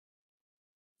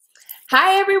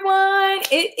Hi, everyone.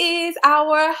 It is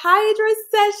our Hydra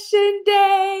Session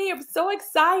day. I'm so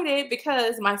excited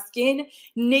because my skin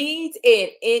needs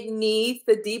it. It needs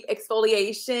the deep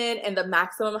exfoliation and the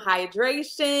maximum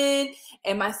hydration.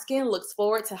 And my skin looks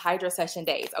forward to Hydra Session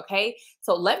days. Okay.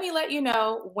 So let me let you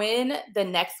know when the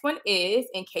next one is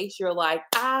in case you're like,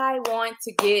 I want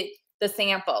to get the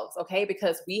samples. Okay.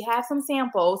 Because we have some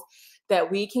samples that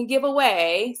we can give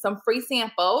away, some free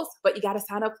samples, but you got to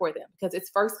sign up for them because it's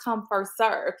first come, first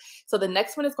serve. So the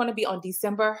next one is going to be on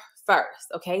December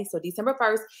 1st. Okay. So December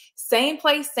 1st, same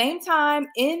place, same time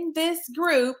in this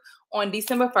group on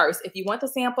December 1st. If you want the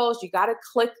samples, you got to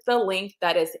click the link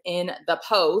that is in the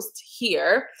post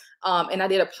here. And I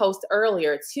did a post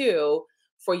earlier too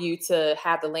for you to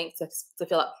have the link to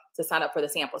fill up to sign up for the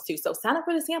samples too. So sign up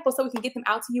for the samples so we can get them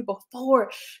out to you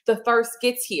before the first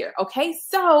gets here. Okay.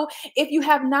 So if you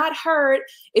have not heard,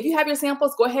 if you have your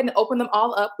samples, go ahead and open them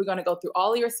all up. We're going to go through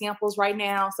all of your samples right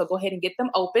now. So go ahead and get them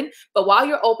open. But while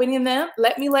you're opening them,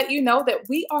 let me let you know that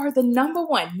we are the number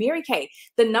one, Mary Kay,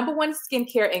 the number one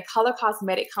skincare and color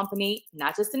cosmetic company,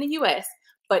 not just in the US,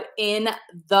 but in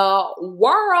the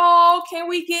world. Can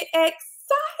we get excited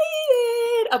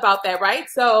about that, right?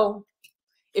 So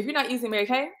if you're not using Mary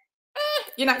Kay,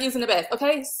 you're not using the best.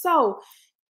 Okay. So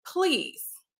please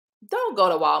don't go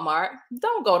to Walmart.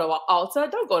 Don't go to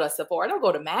Ulta. Don't go to Sephora. Don't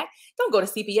go to MAC. Don't go to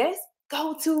CVS.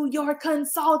 Go to your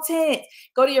consultant.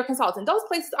 Go to your consultant. Those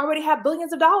places already have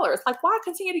billions of dollars. Like, why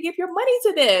continue to give your money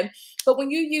to them? But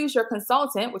when you use your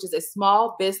consultant, which is a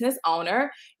small business owner,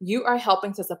 you are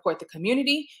helping to support the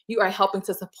community. You are helping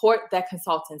to support that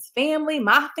consultant's family,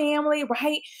 my family,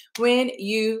 right? When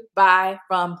you buy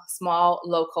from small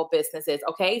local businesses.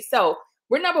 Okay. So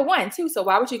we're number one too. So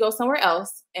why would you go somewhere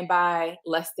else and buy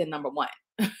less than number one?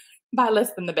 Buy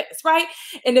less than the best, right?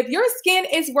 And if your skin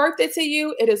is worth it to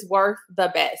you, it is worth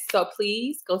the best. So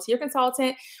please go to your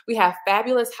consultant. We have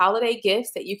fabulous holiday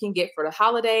gifts that you can get for the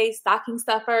holidays, stocking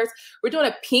stuffers. We're doing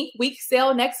a pink week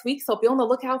sale next week. So be on the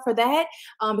lookout for that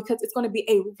because it's going to be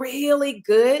a really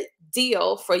good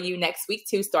deal for you next week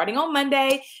too. Starting on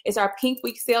Monday is our pink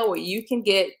week sale where you can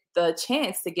get the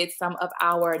chance to get some of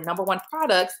our number one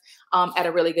products at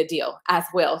a really good deal as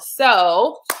well.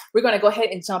 So we're going to go ahead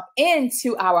and jump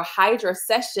into our Hydra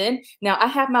session. Now I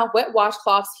have my wet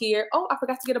washcloths here. Oh, I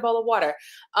forgot to get a bowl of water.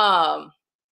 Hold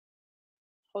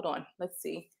on. Let's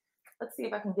see. Let's see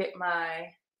if I can get my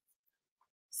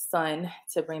son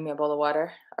to bring me a bowl of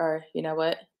water. Or you know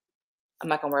what? I'm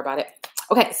not going to worry about it.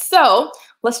 Okay, so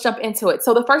let's jump into it.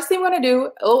 So the first thing we're going to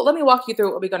do, let me walk you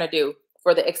through what we're going to do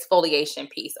for the exfoliation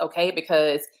piece, okay?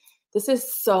 Because this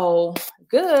is so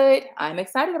good. I'm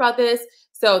excited about this.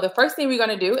 So the first thing we're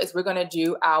going to do is we're going to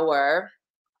do our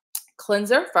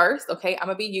cleanser first, okay? I'm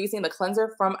going to be using the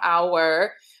cleanser from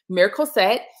our Miracle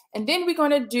Set. And then we're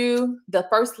going to do the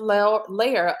first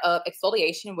layer of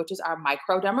exfoliation, which is our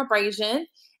microdermabrasion.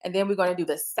 And then we're going to do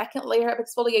the second layer of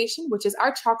exfoliation, which is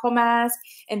our charcoal mask.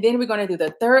 And then we're going to do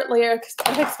the third layer of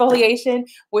exfoliation,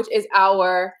 which is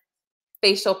our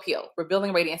facial peel,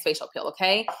 Revealing Radiance facial peel,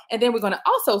 okay? And then we're going to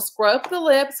also scrub the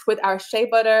lips with our Shea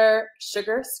Butter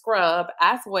Sugar Scrub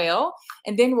as well.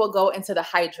 And then we'll go into the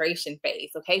hydration phase,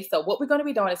 okay? So what we're going to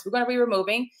be doing is we're going to be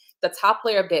removing the top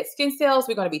layer of dead skin cells.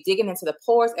 We're going to be digging into the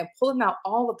pores and pulling out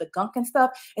all of the gunk and stuff.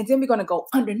 And then we're going to go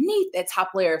underneath that top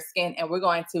layer of skin and we're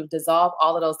going to dissolve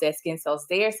all of those dead skin cells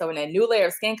there. So when a new layer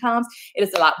of skin comes, it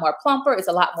is a lot more plumper. It's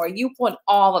a lot more youthful and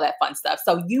all of that fun stuff.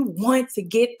 So you want to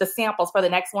get the samples for the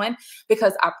next one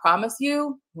because I promise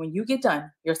you, when you get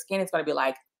done, your skin is going to be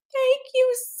like, thank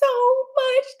you so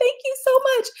much. Thank you so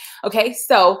much. Okay,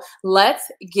 so let's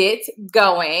get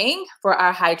going for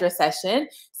our Hydra session.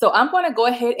 So I'm going to go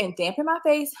ahead and dampen my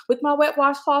face with my wet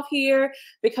washcloth here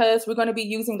because we're going to be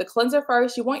using the cleanser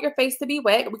first. You want your face to be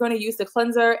wet. We're going to use the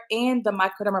cleanser and the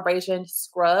microdermabrasion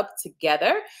scrub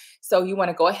together. So you want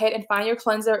to go ahead and find your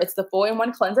cleanser. It's the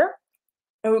 4-in-1 cleanser.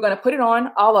 And we're going to put it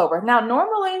on all over. Now,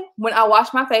 normally when I wash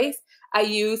my face, I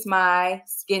use my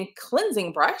skin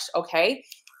cleansing brush, okay?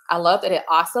 I love that it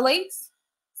oscillates.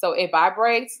 So it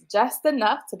vibrates just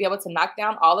enough to be able to knock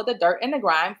down all of the dirt and the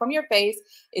grime from your face.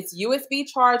 It's USB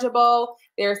chargeable.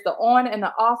 There's the on and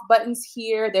the off buttons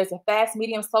here. There's a fast,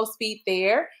 medium, slow speed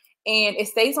there. And it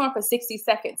stays on for 60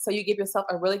 seconds. So you give yourself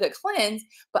a really good cleanse.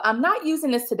 But I'm not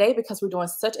using this today because we're doing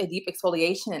such a deep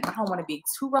exfoliation and I don't want to be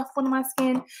too rough on my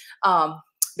skin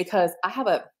because I have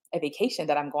a vacation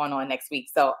that I'm going on next week.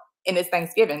 So and it's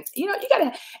Thanksgiving, you know, you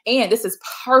gotta, and this is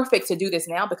perfect to do this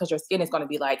now because your skin is going to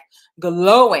be like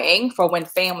glowing for when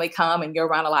family come and you're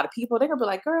around a lot of people. They're gonna be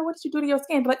like, girl, what did you do to your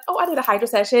skin? Be like, oh, I did a Hydra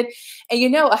session. And you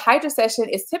know, a Hydra session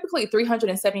is typically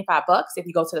 $375 if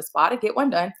you go to the spa to get one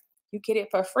done. You get it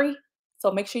for free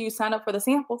So make sure you sign up for the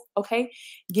samples, okay?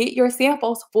 Get your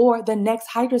samples for the next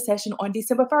Hydra session on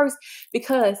December 1st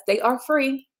because they are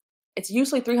free. It's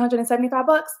usually 375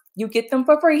 bucks. You get them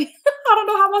for free. I don't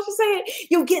know how much to say it.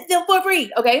 You get them for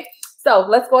free, okay? So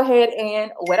let's go ahead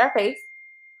and wet our face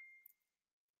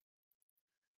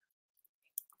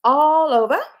all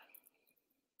over.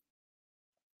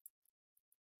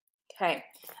 Okay,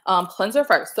 cleanser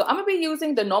first. So I'm gonna be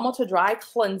using the normal to dry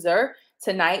cleanser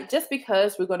tonight just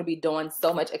because we're gonna be doing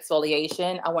so much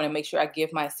exfoliation. I wanna make sure I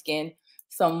give my skin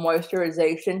some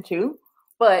moisturization too.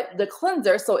 But the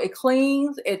cleanser, so it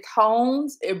cleans, it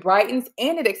tones, it brightens,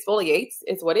 and it exfoliates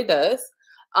is what it does.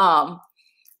 Um,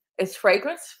 it's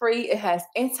fragrance free. It has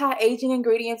anti-aging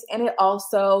ingredients in it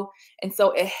also. And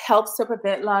so it helps to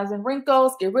prevent lines and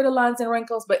wrinkles, get rid of lines and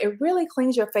wrinkles, but it really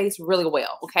cleans your face really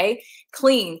well. Okay.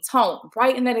 Clean, tone,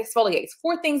 brighten, and exfoliates.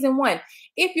 4 things in one.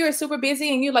 If you're super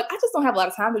busy and you're like, I just don't have a lot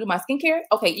of time to do my skincare.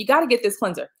 Okay. You got to get this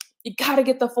cleanser. You got to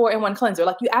get the 4-in-1 cleanser.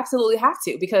 Like you absolutely have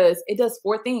to because it does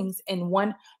 4 things in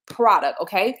one product.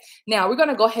 Okay. Now we're going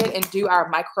to go ahead and do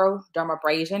our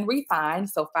microdermabrasion refine.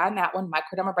 So find that one,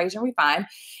 microdermabrasion refine.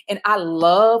 And I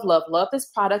love, love, love this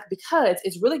product because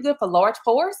it's really good for large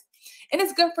pores. And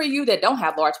it's good for you that don't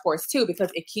have large pores too, because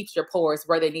it keeps your pores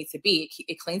where they need to be.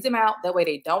 It cleans them out. That way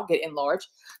they don't get enlarged,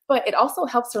 but it also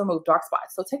helps to remove dark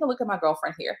spots. So take a look at my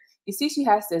girlfriend here. You see, she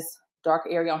has this dark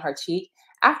area on her cheek.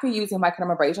 After using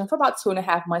microdermabrasion for about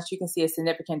 2.5 months, you can see a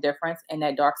significant difference in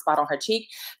that dark spot on her cheek.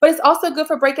 But it's also good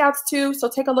for breakouts too. So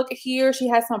take a look at here. She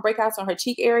has some breakouts on her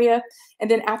cheek area.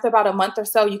 And then after about a month or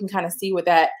so, you can kind of see where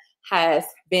that has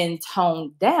been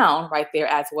toned down right there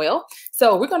as well.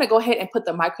 So we're going to go ahead and put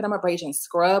the microdermabrasion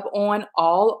scrub on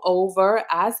all over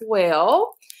as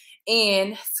well.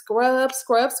 And scrub,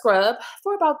 scrub, scrub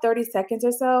for about 30 seconds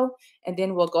or so. And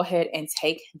then we'll go ahead and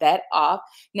take that off.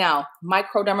 Now,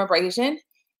 microdermabrasion,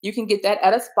 you can get that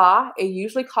at a spa. It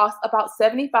usually costs about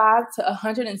 75 to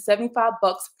 175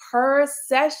 bucks per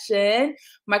session.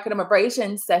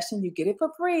 Microdermabrasion session, you get it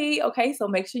for free. Okay, so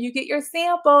make sure you get your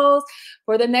samples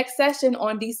for the next session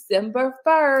on December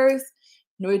 1st.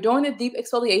 We're doing the deep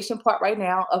exfoliation part right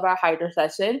now of our Hydra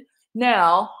session.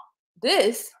 Now,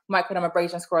 this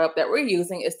microdermabrasion scrub that we're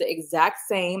using is the exact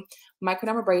same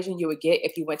microdermabrasion you would get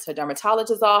if you went to a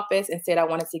dermatologist's office and said, I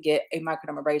wanted to get a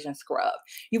microdermabrasion scrub.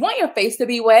 You want your face to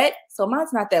be wet. So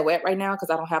mine's not that wet right now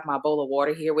because I don't have my bowl of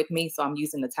water here with me. So I'm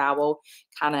using the towel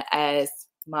kind of as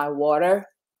my water.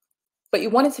 But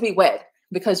you want it to be wet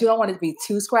because you don't want it to be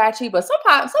too scratchy. But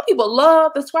sometimes some people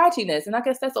love the scratchiness. And I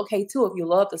guess that's okay too if you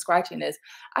love the scratchiness.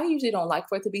 I usually don't like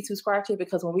for it to be too scratchy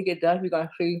because when we get done, we're going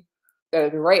to see that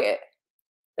it's red.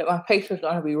 That my face is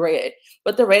going to be red.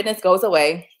 But the redness goes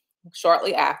away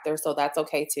shortly after, so that's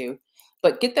okay too.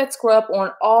 But get that scrub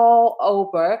on all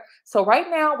over. So right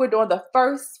now we're doing the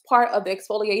first part of the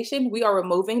exfoliation. We are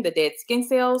removing the dead skin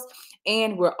cells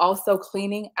and we're also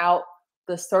cleaning out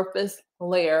the surface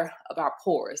layer of our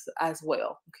pores as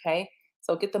well, okay?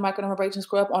 So get the microdermabrasion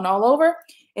scrub on all over,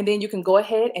 and then you can go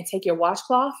ahead and take your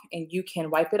washcloth and you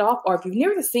can wipe it off. Or if you're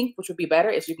near the sink, which would be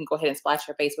better, is you can go ahead and splash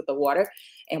your face with the water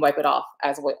and wipe it off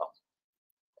as well,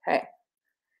 okay?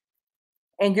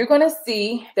 And you're gonna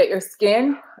see that your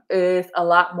skin is a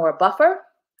lot more buffer.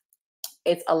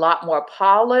 It's a lot more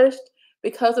polished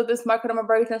because of this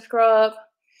microdermabrasion scrub.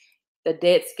 The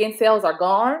dead skin cells are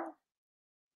gone.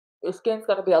 Your skin's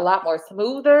gonna be a lot more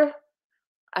smoother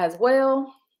as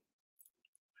well.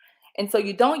 And so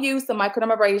you don't use the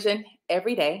microdermabrasion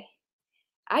every day.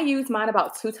 I use mine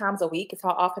about 2 times a week. It's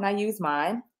how often I use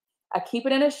mine. I keep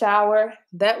it in a shower.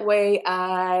 That way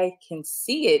I can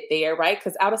see it there, right?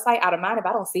 Because out of sight, out of mind, if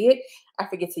I don't see it, I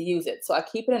forget to use it. So I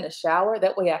keep it in the shower.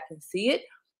 That way I can see it.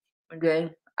 And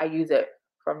then I use it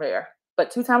from there. But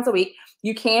 2 times a week.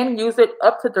 You can use it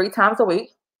up to 3 times a week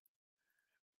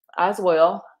as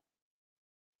well.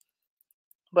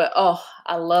 But oh,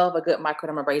 I love a good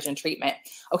microdermabrasion treatment.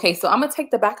 Okay, so I'm gonna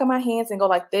take the back of my hands and go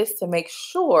like this to make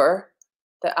sure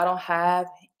that I don't have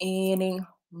any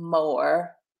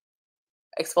more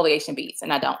exfoliation beads,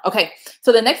 and I don't. Okay,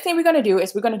 so the next thing we're gonna do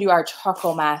is we're gonna do our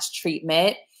charcoal mask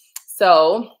treatment.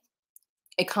 So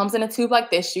it comes in a tube like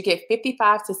this. You get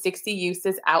 55 to 60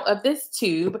 uses out of this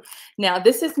tube. Now,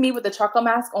 this is me with the charcoal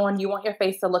mask on. You want your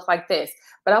face to look like this.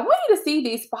 But I want you to see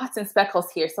these spots and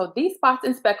speckles here. So these spots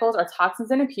and speckles are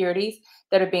toxins and impurities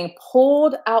that are being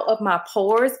pulled out of my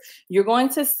pores. You're going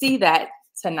to see that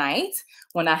tonight.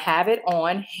 When I have it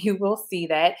on, you will see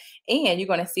that. And you're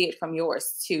going to see it from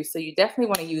yours too. So you definitely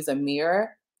want to use a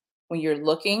mirror when you're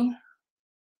looking.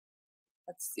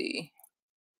 Let's see.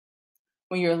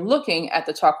 When you're looking at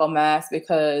the charcoal mask,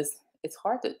 because it's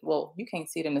hard to, well, you can't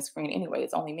see it in the screen anyway.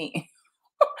 It's only me.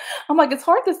 I'm like, it's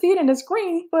hard to see it in the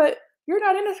screen, but you're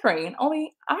not in the screen.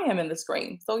 Only I am in the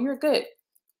screen. So you're good.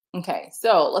 Okay,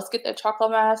 so let's get the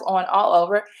chocolate mask on all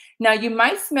over. Now you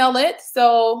might smell it.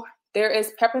 So there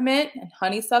is peppermint and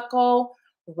honeysuckle,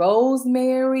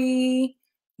 rosemary,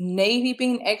 navy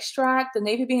bean extract. The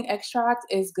navy bean extract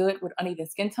is good with uneven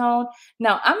skin tone.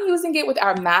 Now I'm using it with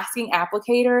our masking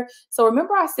applicator. So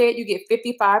remember I said you get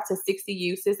 55 to 60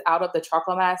 uses out of the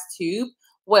chocolate mask tube.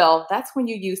 Well, that's when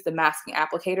you use the masking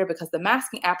applicator because the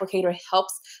masking applicator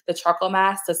helps the chocolate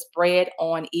mask to spread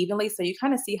on evenly. So you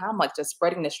kind of see how I'm like just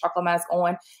spreading this chocolate mask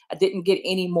on. I didn't get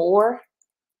any more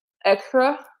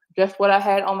extra, just what I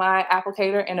had on my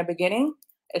applicator in the beginning.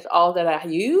 It's all that I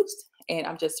used and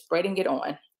I'm just spreading it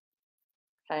on,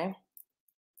 okay?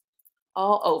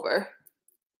 All over.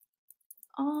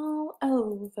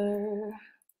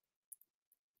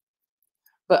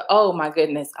 But oh my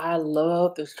goodness, I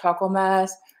love this chocolate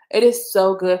mask. It is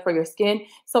so good for your skin.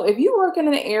 So if you work in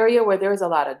an area where there's a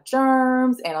lot of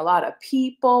germs and a lot of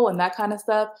people and that kind of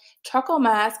stuff, chocolate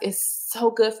mask is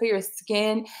so good for your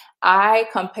skin. I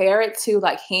compare it to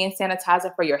like hand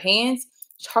sanitizer for your hands.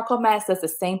 Chocolate mask does the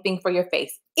same thing for your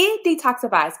face. It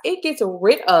detoxifies. It gets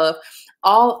rid of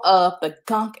all of the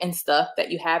gunk and stuff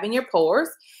that you have in your pores.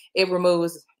 It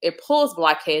pulls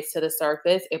blackheads to the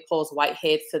surface. It pulls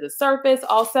whiteheads to the surface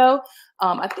also.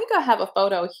 I think I have a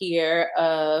photo here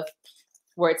of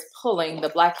where it's pulling the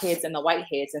blackheads and the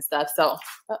whiteheads and stuff. So,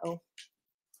 I'll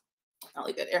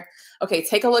leave it there. Okay,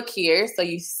 take a look here. So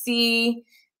you see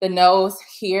the nose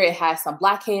here. It has some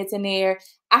blackheads in there.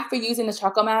 After using the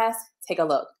chocolate mask, take a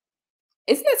look.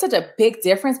 Isn't it such a big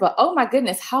difference? But oh my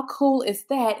goodness, how cool is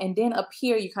that? And then up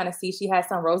here, you kind of see she has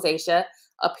some rosacea.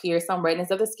 Up here, some redness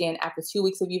of the skin. After 2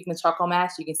 weeks of using the chocolate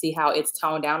mask, you can see how it's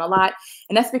toned down a lot.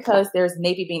 And that's because there's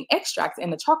navy bean extract in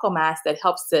the chocolate mask that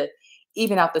helps to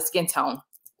even out the skin tone.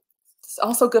 It's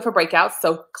also good for breakouts.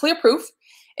 So Clear Proof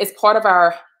is part of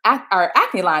our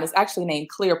acne line is actually named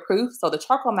Clear Proof. So the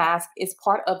chocolate mask is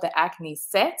part of the acne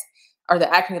set, or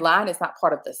the acne line is not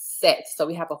part of the set. So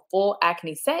we have a full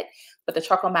acne set, but the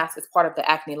chocolate mask is part of the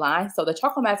acne line. So the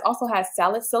chocolate mask also has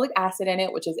salicylic acid in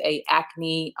it, which is a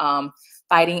acne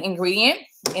fighting ingredient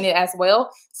in it as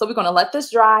well. So we're going to let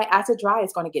this dry. As it dries,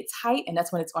 it's going to get tight, and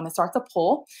that's when it's going to start to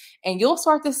pull, and you'll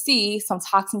start to see some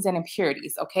toxins and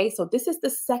impurities. Okay, so this is the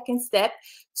second step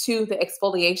to the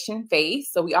exfoliation phase.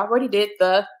 So we already did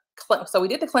the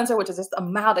cleanser, which is just a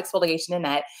mild exfoliation in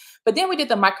that. But then we did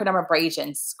the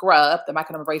microdermabrasion scrub, the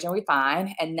microdermabrasion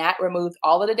refine, and that removed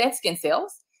all of the dead skin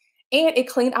cells. And it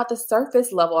cleaned out the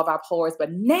surface level of our pores.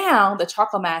 But now the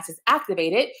chocolate mask is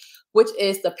activated, which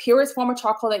is the purest form of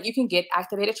charcoal that you can get,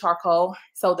 activated charcoal.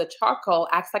 So the charcoal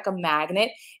acts like a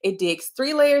magnet. It digs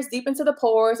 3 layers deep into the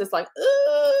pores. It's like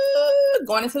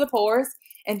going into the pores.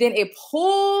 And then it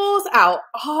pulls out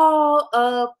all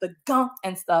of the gunk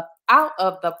and stuff out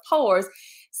of the pores,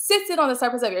 sits it on the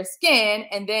surface of your skin,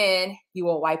 and then you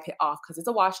will wipe it off because it's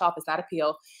a wash off. It's not a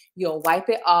peel. You'll wipe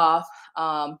it off.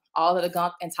 All of the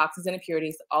gunk and toxins and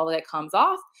impurities, all of that comes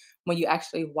off when you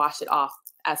actually wash it off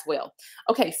as well.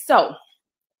 Okay, so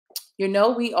you know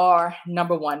we are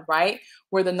 #1, right?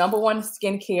 We're the #1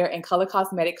 skincare and color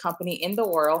cosmetic company in the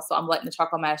world. So I'm letting the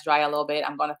chocolate mask dry a little bit.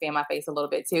 I'm going to fan my face a little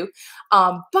bit too.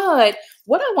 But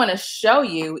what I want to show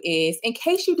you is, in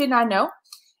case you did not know,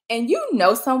 and you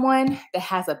know someone that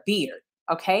has a beard,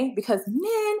 okay? Because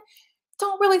men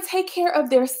don't really take care of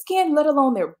their skin, let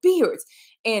alone their beards.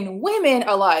 And women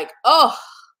are like, oh,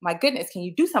 my goodness, can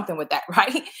you do something with that,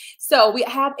 right? So we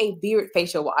have a beard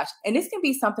facial wash, and this can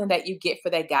be something that you get for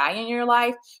that guy in your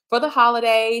life for the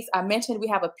holidays. I mentioned we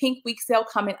have a pink week sale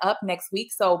coming up next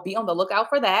week, so be on the lookout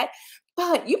for that.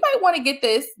 But you might want to get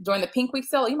this during the pink week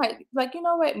sale. You might be like, you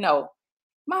know what? No,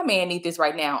 my man needs this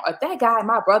right now. Or that guy,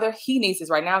 my brother, he needs this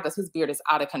right now because his beard is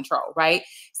out of control, right?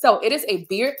 So it is a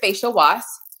beard facial wash.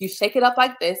 You shake it up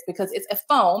like this because it's a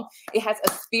foam. It has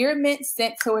a spearmint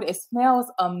scent to it. It smells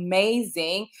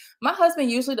amazing. My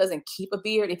husband usually doesn't keep a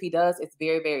beard. If he does, it's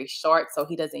very, very short. So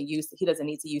he doesn't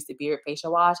need to use the beard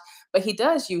facial wash, but he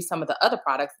does use some of the other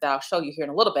products that I'll show you here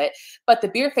in a little bit. But the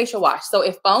beard facial wash, so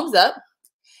it foams up.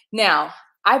 Now,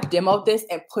 I've demoed this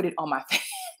and put it on my face.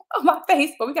 On my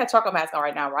face, but we got chocolate mask on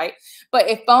right now, right? But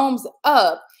it foams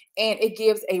up and it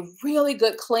gives a really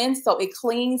good cleanse. So it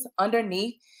cleans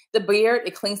underneath the beard.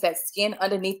 It cleans that skin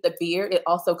underneath the beard. It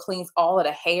also cleans all of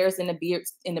the hairs in the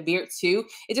beard too.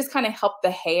 It just kind of helps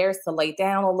the hairs to lay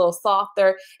down a little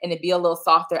softer and to be a little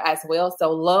softer as well. So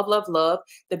love, love, love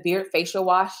the beard facial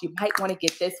wash. You might want to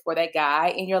get this for that guy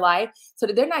in your life so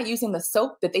that they're not using the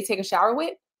soap that they take a shower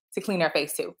with to clean their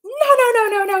face too.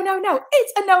 No.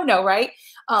 It's a no, right?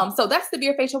 So that's the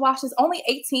beard facial wash. It's only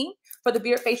 $18 for the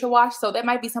beard facial wash. So that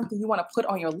might be something you want to put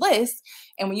on your list.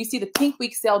 And when you see the Pink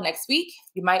Week sale next week,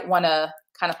 you might want to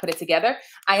kind of put it together.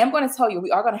 I am going to tell you,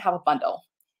 we are going to have a bundle.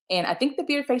 And I think the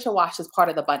beard facial wash is part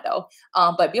of the bundle.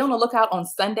 But be on the lookout on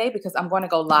Sunday because I'm going to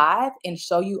go live and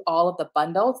show you all of the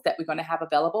bundles that we're going to have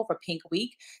available for Pink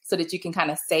Week so that you can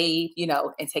kind of save, you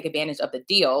know, and take advantage of the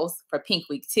deals for Pink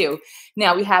Week too.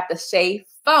 Now we have the shave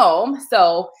foam.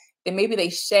 So then maybe they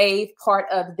shave part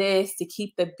of this to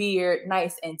keep the beard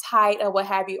nice and tight or what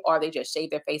have you, or they just shave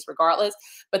their face regardless.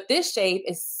 But this shave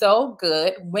is so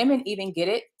good. Women even get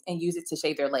it and use it to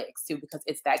shave their legs too because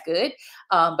it's that good.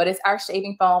 But it's our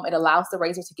shaving foam. It allows the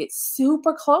razor to get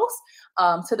super close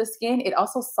to the skin. It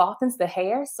also softens the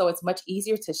hair, so it's much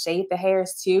easier to shave the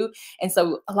hairs too. And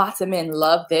so lots of men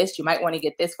love this. You might want to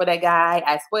get this for that guy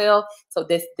as well. So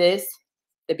this,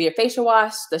 the beard facial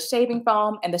wash, the shaving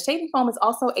foam, and the shaving foam is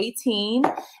also 18.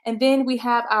 And then we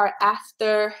have our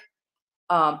aftershave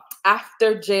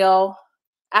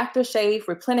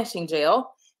replenishing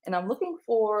gel. And I'm looking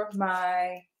for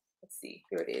my, let's see,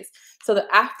 here it is. So the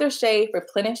aftershave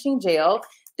replenishing gel.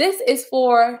 This is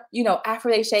for, you know, after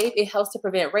they shave, it helps to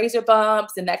prevent razor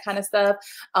bumps and that kind of stuff.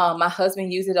 My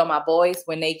husband uses it on my boys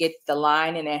when they get the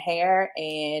line in their hair,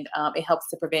 and it helps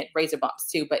to prevent razor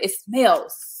bumps too. But it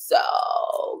smells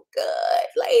so good,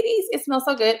 ladies. It smells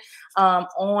so good on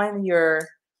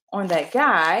that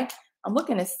guy. I'm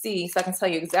looking to see so I can tell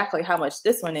you exactly how much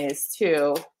this one is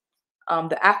too.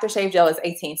 The aftershave gel is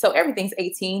 18. So everything's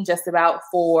 18 just about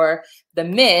for the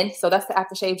men. So that's the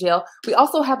aftershave gel. We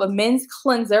also have a men's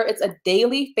cleanser. It's a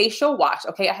daily facial wash.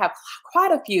 Okay. I have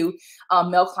quite a few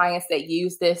male clients that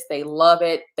use this. They love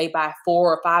it. They buy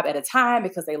 4 or 5 at a time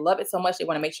because they love it so much. They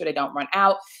want to make sure they don't run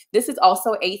out. This is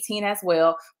also 18 as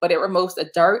well, but it removes the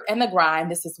dirt and the grime.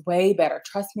 This is way better,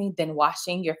 trust me, than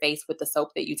washing your face with the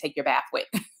soap that you take your bath with.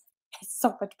 It's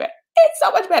so much better. It's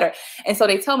so much better. And so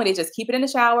they tell me they just keep it in the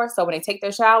shower. So when they take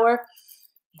their shower,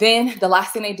 then the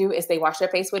last thing they do is they wash their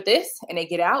face with this and they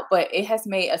get out. But it has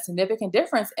made a significant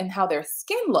difference in how their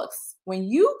skin looks. When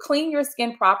you clean your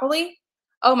skin properly,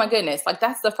 oh my goodness, like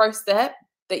that's the first step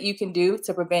that you can do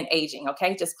to prevent aging.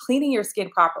 Okay. Just cleaning your skin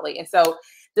properly. And so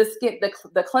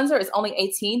the cleanser is only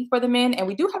 18 for the men. And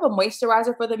we do have a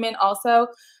moisturizer for the men also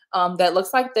that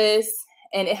looks like this.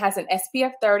 And it has an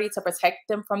SPF 30 to protect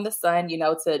them from the sun, you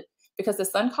know, because the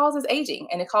sun causes aging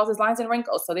and it causes lines and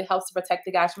wrinkles. So it helps to protect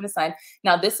the guys from the sun.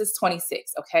 Now this is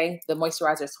 26, okay? The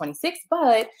moisturizer is 26,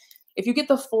 but if you get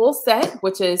the full set,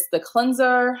 which is the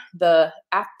cleanser, the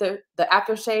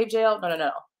aftershave gel,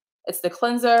 no. It's the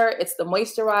cleanser, it's the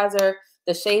moisturizer,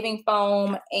 the shaving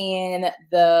foam, and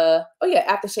the,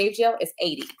 aftershave gel is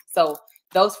 80. So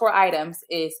those 4 items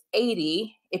is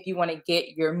 80 if you want to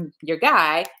get your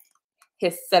guy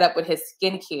his setup with his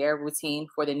skincare routine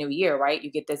for the new year, right?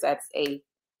 You get this as a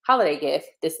holiday gift.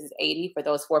 This is 80 for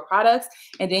those 4 products.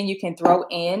 And then you can throw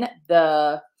in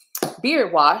the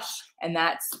beard wash, and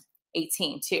that's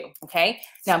 18 too, okay?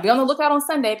 Now be on the lookout on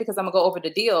Sunday because I'm gonna go over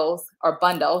the deals or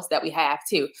bundles that we have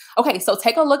too. Okay, so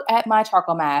take a look at my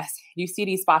charcoal mask. You see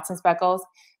these spots and speckles?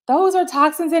 Those are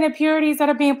toxins and impurities that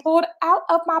are being pulled out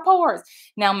of my pores.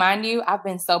 Now, mind you, I've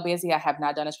been so busy. I have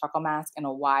not done a charcoal mask in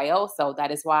a while. So that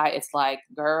is why it's like,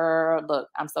 girl, look,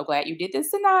 I'm so glad you did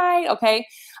this tonight. Okay.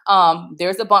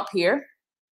 There's a bump here.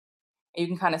 You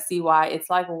can kind of see why it's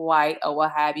like white or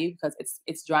what have you, because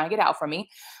it's drying it out for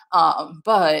me.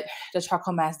 But the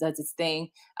charcoal mask does its thing.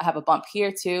 I have a bump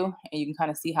here too, and you can kind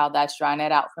of see how that's drying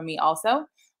it out for me also.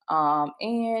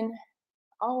 And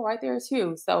all right there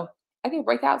too. So I get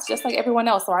breakouts just like everyone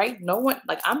else, right? No one,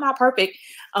 like I'm not perfect.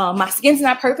 My skin's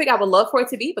not perfect. I would love for it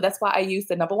to be, but that's why I use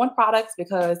the #1 products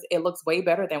because it looks way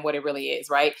better than what it really is,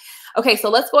 right? Okay,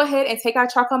 so let's go ahead and take our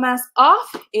charcoal mask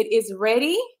off. It is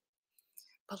ready.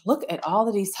 But look at all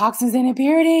of these toxins and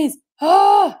impurities.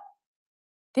 Oh,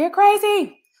 they're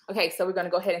crazy. Okay, so we're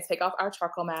gonna go ahead and take off our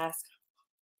charcoal mask.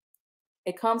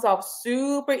 It comes off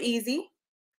super easy.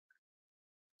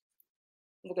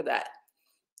 Look at that.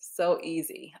 So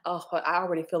easy. Oh, I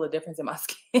already feel a difference in my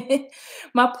skin.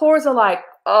 My pores are like,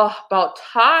 oh, about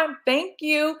time. Thank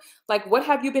you. Like, what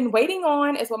have you been waiting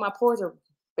on is what my pores are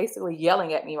basically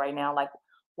yelling at me right now. Like,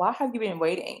 why have you been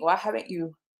waiting? Why haven't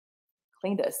you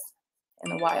cleaned us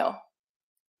in a while?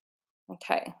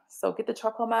 Okay, so get the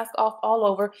charcoal mask off all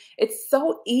over. It's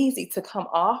so easy to come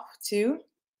off too.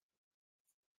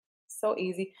 So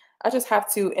easy. I just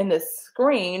have to, in the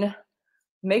screen,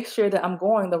 make sure that I'm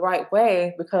going the right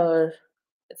way because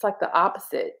it's like the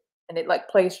opposite and it like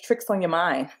plays tricks on your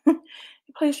mind. It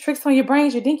plays tricks on your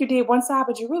brains. You think you did one side,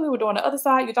 but you really were doing the other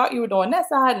side. You thought you were doing that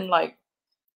side and like,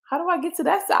 how do I get to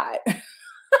that side?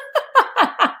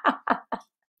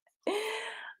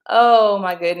 Oh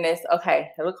my goodness.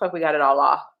 Okay, it looks like we got it all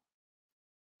off.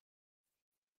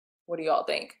 What do y'all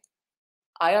think?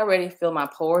 I already feel my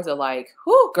pores are like,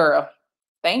 whoo, girl.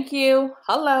 Thank you.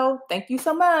 Hello. Thank you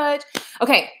so much.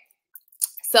 Okay,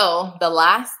 so the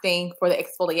last thing for the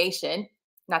exfoliation,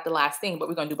 not the last thing, but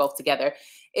we're going to do both together,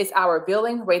 is our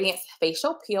Building Radiance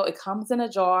Facial Peel. It comes in a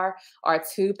jar or a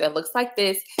tube that looks like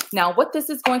this. Now, what this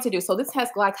is going to do, so this has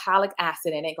glycolic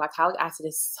acid in it. Glycolic acid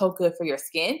is so good for your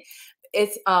skin.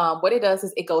 It's what it does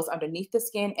is it goes underneath the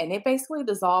skin and it basically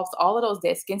dissolves all of those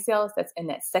dead skin cells that's in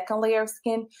that second layer of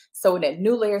skin. So when that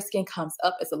new layer of skin comes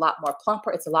up, it's a lot more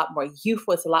plumper, it's a lot more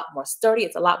youthful, it's a lot more sturdy,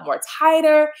 it's a lot more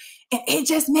tighter, and it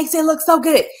just makes it look so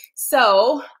good.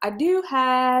 So I do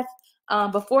have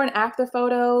before and after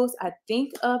photos. I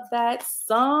think of that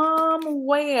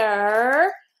somewhere.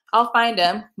 I'll find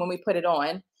them when we put it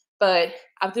on, but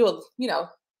I'll do a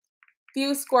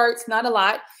few squirts, not a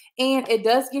lot. And it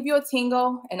does give you a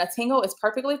tingle, and a tingle is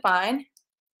perfectly fine.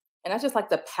 And I just like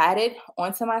to pat it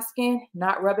onto my skin,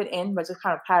 not rub it in, but just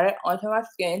kind of pat it onto my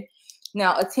skin.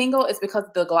 Now, a tingle is because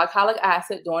of the glycolic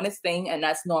acid doing its thing, and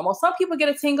that's normal. Some people get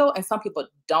a tingle and some people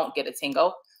don't get a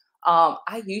tingle.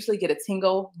 I usually get a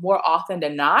tingle more often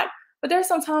than not, but there's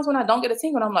some times when I don't get a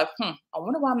tingle and I'm like, I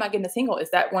wonder why I'm not getting a tingle. Is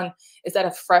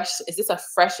this a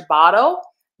fresh bottle?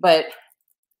 But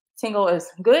tingle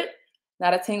is good.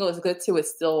 Not a tingle is good too. It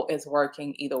still is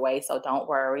working either way. So don't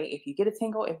worry if you get a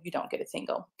tingle, if you don't get a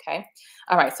tingle. Okay.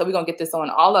 All right. So we're going to get this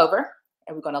on all over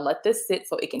and we're going to let this sit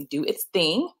so it can do its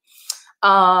thing.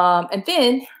 And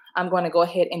then I'm going to go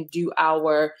ahead and do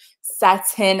our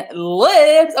satin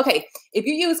lips. Okay. If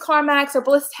you use Carmax or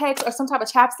Blistex or some type of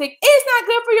chapstick, it's not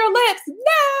good for your lips.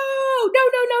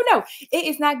 No. It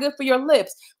is not good for your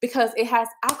lips because it has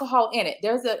alcohol in it.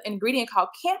 There's an ingredient called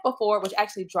camphor, which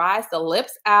actually dries the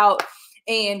lips out.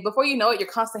 And before you know it, you're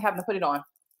constantly having to put it on.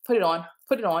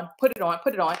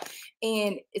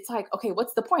 And it's like, okay,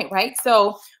 what's the point, right?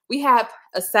 So we have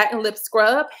a satin lip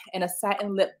scrub and a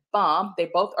satin lip balm.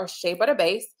 They both are shea butter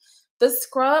based. The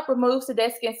scrub removes the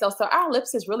dead skin cells. So our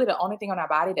lips is really the only thing on our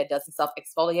body that doesn't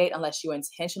self-exfoliate unless you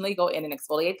intentionally go in and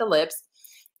exfoliate the lips.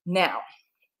 Now,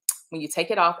 when you take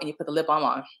it off and you put the lip balm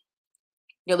on,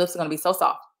 your lips are going to be so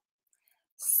soft,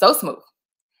 so smooth,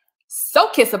 so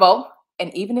kissable.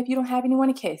 And even if you don't have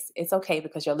anyone to kiss, it's okay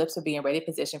because your lips will be in ready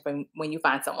position for when you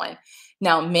find someone.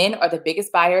 Now, men are the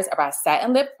biggest buyers of our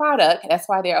satin lip product. That's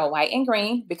why they are white and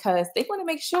green, because they want to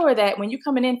make sure that when you're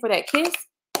coming in for that kiss,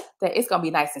 that it's going to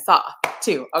be nice and soft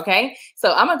too, okay?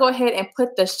 So I'm going to go ahead and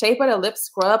put the Shea Butter Lip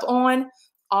Scrub on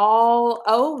all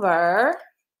over.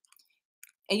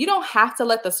 And you don't have to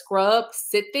let the scrub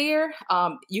sit there.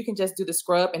 You can just do the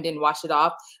scrub and then wash it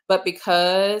off. But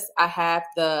because I have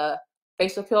the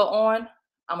facial peel on,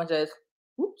 I'm gonna just,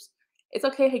 it's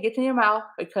okay if it gets in your mouth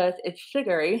because it's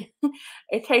sugary.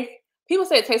 People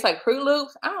say it tastes like Fruit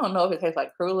Loops. I don't know if it tastes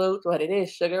like Fruit Loops, but it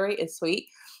is sugary, it's sweet.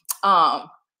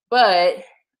 But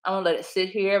I'm gonna let it sit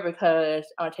here because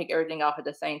I'm gonna take everything off at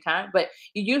the same time. But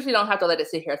you usually don't have to let it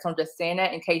sit here. So I'm just saying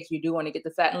that in case you do want to get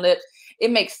the satin lips. It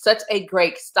makes such a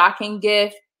great stocking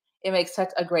gift. It makes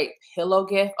such a great pillow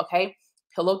gift. Okay.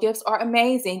 Pillow gifts are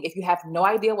amazing. If you have no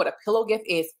idea what a pillow gift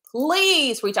is,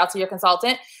 please reach out to your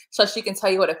consultant so she can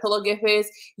tell you what a pillow gift is.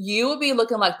 You will be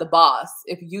looking like the boss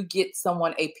if you get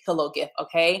someone a pillow gift.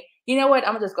 Okay. You know what?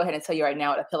 I'm gonna just go ahead and tell you right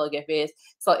now what a pillow gift is.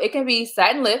 So it can be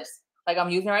satin lips like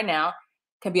I'm using right now.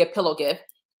 Can be a pillow gift.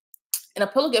 And a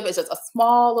pillow gift is just a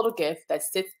small little gift that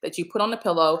you put on the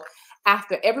pillow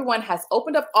after everyone has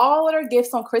opened up all of their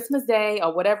gifts on Christmas Day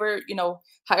or whatever,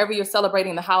 however you're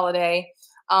celebrating the holiday.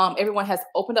 Everyone has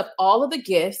opened up all of the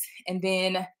gifts, and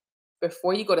then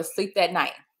before you go to sleep that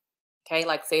night, okay,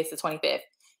 like say it's the 25th,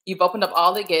 you've opened up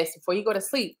all the gifts before you go to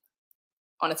sleep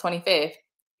on the 25th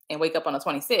and wake up on the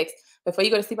 26th. Before you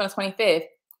go to sleep on the 25th,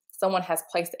 someone has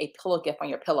placed a pillow gift on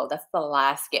your pillow. That's the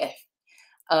last gift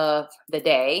of the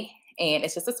day, and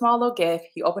it's just a small little gift.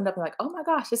 You opened up and like, oh my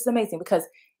gosh, this is amazing, because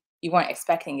you weren't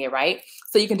expecting it, right?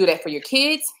 So you can do that for your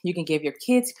kids. You can give your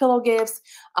kids pillow gifts.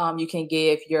 You can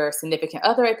give your significant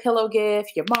other a pillow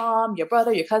gift, your mom, your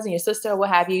brother, your cousin, your sister, what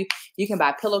have you. You can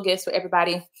buy pillow gifts for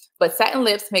everybody. But satin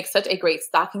lips make such a great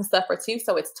stocking stuffer too.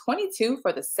 So it's $22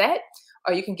 for the set,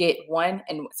 or you can get one,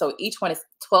 and so each one is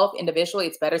 $12 individually.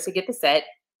 It's better to get the set,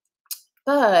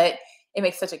 but it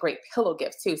makes such a great pillow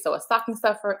gift too. So a stocking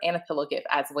stuffer and a pillow gift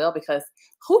as well, because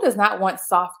who does not want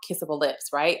soft, kissable lips,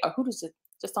 right? Or who does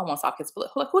just don't want soft, kissable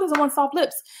lips? Like, who doesn't want soft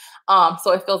lips?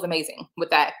 So it feels amazing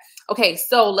with that. Okay,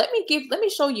 so let me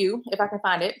show you, if I can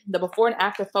find it, the before and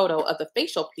after photo of the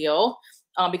facial peel,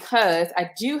 because I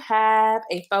do have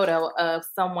a photo of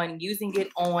someone using it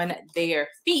on their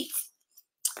feet.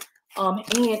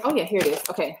 And oh yeah, here it is.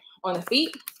 Okay, on the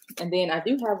feet, and then I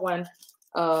do have one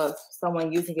of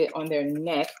someone using it on their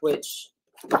neck, which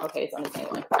okay, it's on the same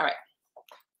one. All right.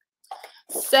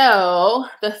 So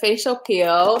the facial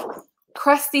peel,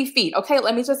 crusty feet. Okay,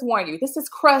 let me just warn you, this is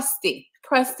crusty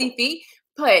feet,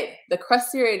 but the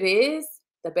crustier it is,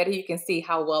 the better you can see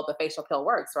how well the facial peel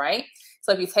works, right?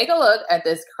 So if you take a look at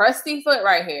this crusty foot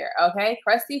right here, okay,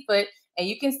 crusty foot, and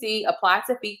you can see apply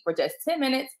to feet for just 10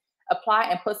 minutes, apply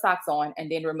and put socks on,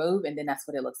 and then remove, and then that's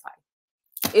what it looks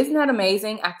like. Isn't that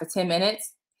amazing after 10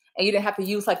 minutes? And you didn't have to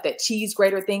use like that cheese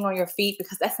grater thing on your feet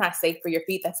because that's not safe for your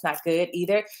feet. That's not good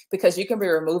either because you can be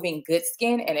removing good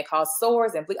skin and it causes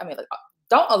sores and I mean, like,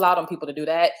 don't allow them people to do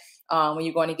that when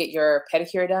you're going to get your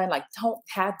pedicure done. Like, don't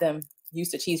have them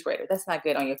use the cheese grater. That's not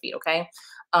good on your feet, okay?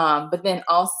 But then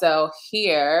also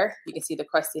here, you can see the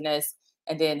crustiness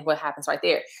and then what happens right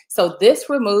there. So this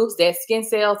removes dead skin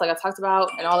cells like I talked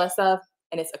about and all that stuff.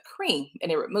 And it's a cream and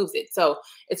it removes it. So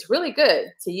it's really good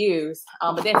to use.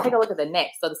 But then take a look at the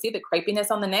neck. So to see the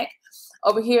crepiness on the neck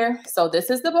over here. So this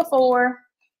is the before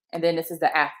and then this is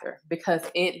the after because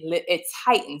it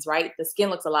tightens, right? The skin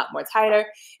looks a lot more tighter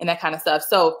and that kind of stuff.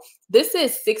 So this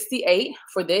is 68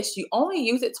 for this. You only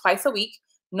use it twice a week,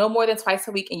 no more than twice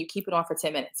a week, and you keep it on for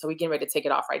 10 minutes. So we're getting ready to take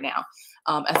it off right now,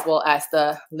 as well as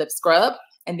the lip scrub.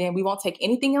 And then we won't take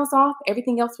anything else off.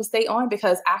 Everything else will stay on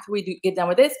because after we get done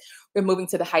with this, we're moving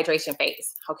to the hydration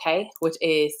phase, okay? Which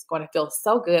is going to feel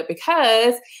so good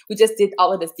because we just did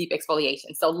all of this deep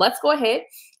exfoliation. So let's go ahead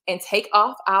and take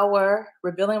off our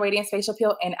Revealing Radiance Facial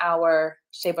Peel and our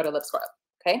Shea Butter Lip Scrub,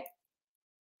 okay?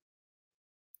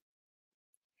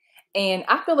 And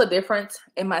I feel a difference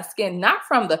in my skin, not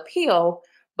from the peel,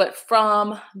 but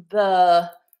from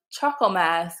the charcoal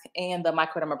mask and the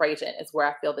microdermabrasion is where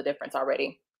I feel the difference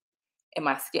already in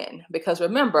my skin. Because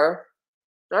remember,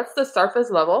 that's the surface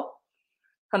level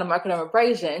from the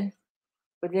microdermabrasion,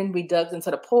 but then we dug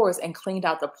into the pores and cleaned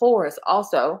out the pores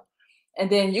also. And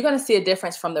then you're going to see a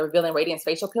difference from the Revealing Radiance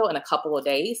Facial Peel in a couple of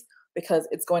days because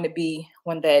it's going to be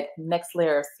when that next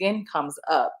layer of skin comes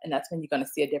up. And that's when you're going to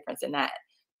see a difference in that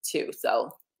too.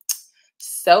 So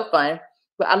fun.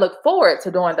 But I look forward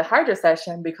to doing the Hydra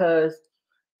session because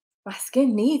my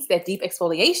skin needs that deep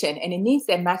exfoliation and it needs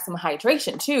that maximum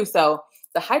hydration too. So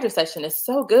the Hydra session is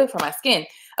so good for my skin.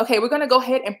 Okay, we're going to go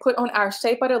ahead and put on our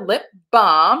Shea Butter Lip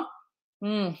Balm.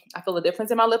 I feel a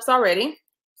difference in my lips already.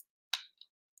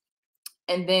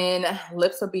 And then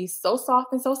lips will be so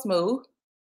soft and so smooth,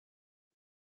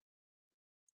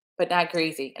 but not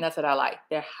greasy. And that's what I like.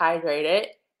 They're hydrated,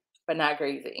 but not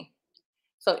greasy.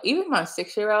 So even my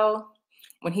 6-year-old,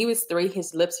 when he was 3,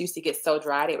 his lips used to get so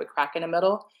dry, they would crack in the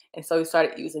middle. And so he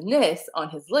started using this on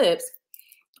his lips.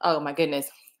 Oh my goodness,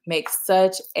 makes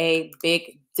such a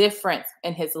big difference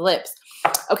in his lips.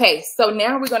 Okay, so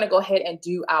now we're going to go ahead and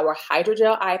do our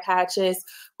hydrogel eye patches,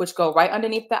 which go right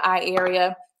underneath the eye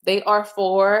area. They are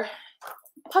for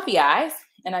puffy eyes.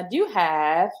 And I do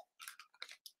have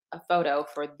a photo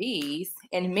for these.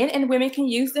 And men and women can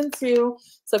use them too.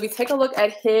 So if you take a look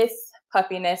at his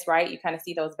puffiness, right, you kind of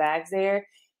see those bags there.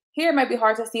 Here it might be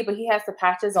hard to see, but he has the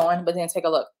patches on. But then take a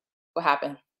look. What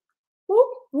happened? Whoop,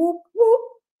 whoop, whoop,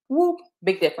 whoop.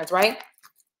 Big difference, right?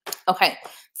 Okay,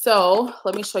 so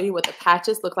let me show you what the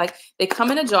patches look like. They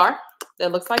come in a jar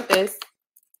that looks like this.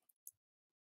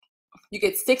 You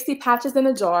get 60 patches in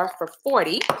a jar for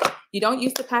 $40. You don't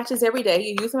use the patches every day.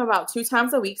 You use them about 2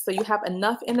 times a week. So you have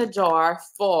enough in the jar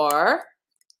for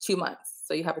 2 months.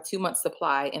 So you have a 2-month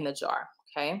supply in the jar,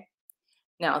 okay?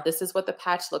 Now, this is what the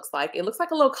patch looks like. It looks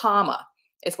like a little comma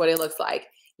is what it looks like.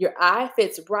 Your eye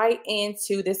fits right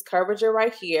into this curvature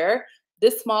right here.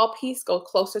 This small piece goes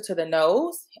closer to the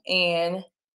nose and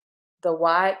the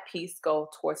wide piece go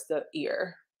towards the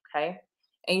ear, okay?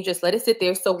 And you just let it sit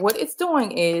there. So what it's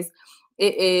doing is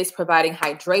it is providing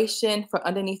hydration for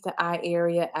underneath the eye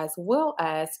area as well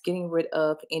as getting rid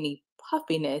of any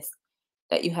puffiness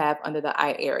that you have under the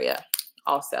eye area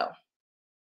also.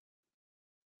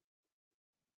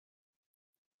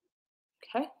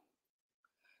 Okay.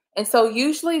 And so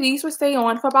usually these will stay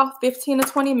on for about 15 to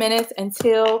 20 minutes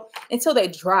until they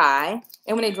dry.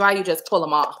 And when they dry, you just pull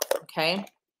them off, okay?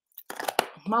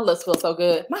 My lips feel so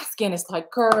good. My skin is like,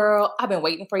 girl, I've been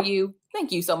waiting for you.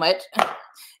 Thank you so much.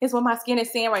 It's what my skin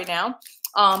is saying right now.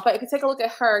 But if you take a look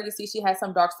at her, you see she has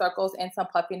some dark circles and some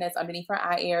puffiness underneath her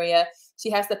eye area.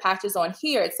 She has the patches on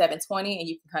here at 720, and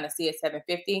you can kind of see at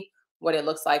 750 what it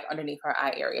looks like underneath her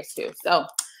eye area too. So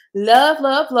love,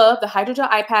 love, love the hydrogel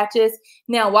eye patches.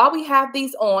 Now, while we have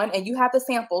these on, and you have the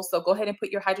samples, so go ahead and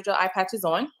put your hydrogel eye patches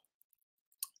on.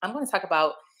 I'm going to talk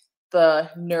about the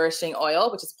nourishing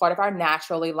oil, which is part of our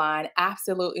naturally line.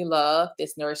 Absolutely love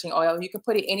this nourishing oil. You can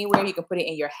put it anywhere. You can put it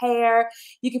in your hair.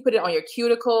 You can put it on your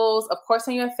cuticles, of course,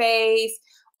 on your face,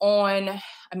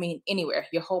 anywhere,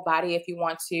 your whole body if you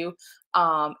want to.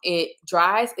 It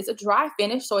dries. It's a dry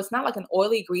finish, so it's not like an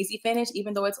oily, greasy finish,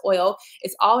 even though it's oil.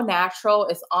 It's all natural.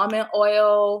 It's almond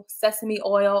oil, sesame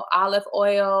oil, olive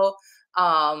oil,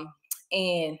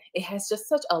 and it has just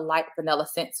such a light vanilla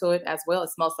scent to it as well. It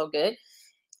smells so good.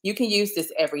 You can use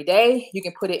this every day. You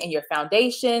can put it in your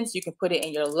foundations. You can put it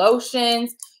in your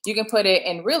lotions. You can put it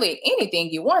in really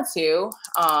anything you want to.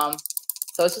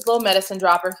 So it's just a little medicine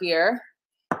dropper here.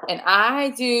 And I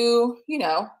do,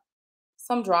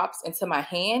 some drops into my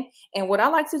hand. And what I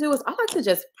like to do is I like to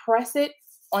just press it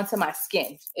onto my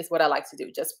skin is what I like to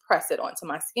do. Just press it onto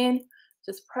my skin.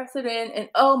 Just press it in. And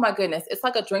oh my goodness, it's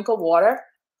like a drink of water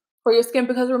for your skin,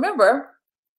 because remember,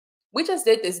 we just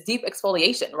did this deep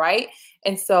exfoliation, right?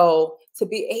 And so to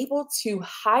be able to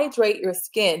hydrate your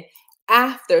skin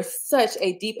after such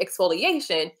a deep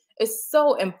exfoliation is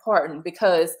so important,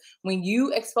 because when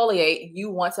you exfoliate,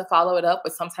 you want to follow it up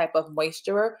with some type of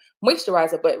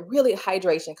moisturizer, but really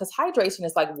hydration, because hydration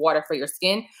is like water for your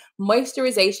skin.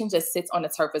 Moisturization just sits on the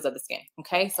surface of the skin.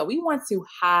 Okay. So we want to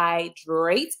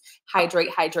hydrate.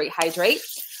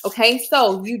 Okay.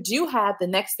 So you do have the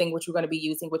next thing, which we're going to be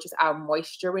using, which is our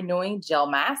moisture renewing gel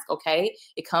mask. Okay.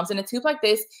 It comes in a tube like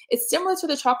this. It's similar to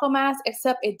the charcoal mask,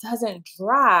 except it doesn't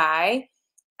dry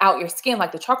out your skin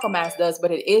like the charcoal mask does, but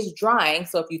it is drying.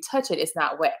 So if you touch it, it's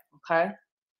not wet. Okay.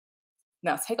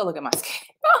 Now take a look at my skin.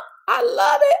 Oh, I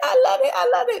love it. I love it.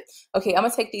 I love it. Okay. I'm going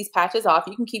to take these patches off.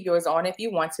 You can keep yours on if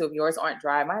you want to. If yours aren't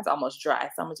dry, mine's almost dry.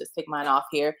 So I'm going to just take mine off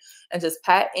here and just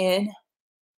pat in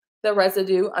the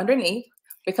residue underneath,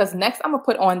 because next I'm going to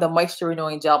put on the moisture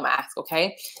renewing gel mask.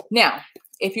 Okay. Now,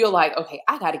 if you're like, okay,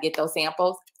 I got to get those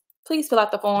samples, please fill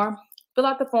out the form. Fill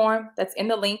out the form that's in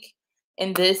the link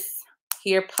in this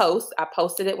here post. I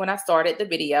posted it when I started the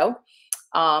video,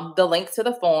 the link to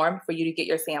the form for you to get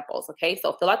your samples. Okay,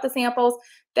 so fill out the samples.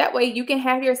 That way you can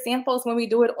have your samples when we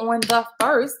do it on the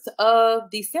 1st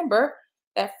of December,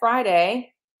 that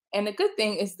Friday. And the good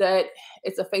thing is that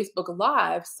it's a Facebook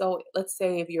Live. So let's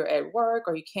say if you're at work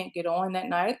or you can't get on that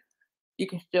night, you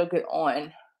can still get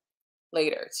on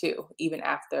later too, even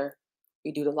after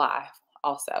we do the live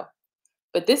also.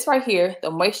 But this right here, the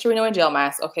moisture renewing gel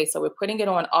mask, okay, so we're putting it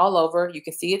on all over. You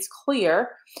can see it's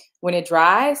clear. When it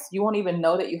dries, you won't even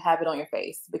know that you have it on your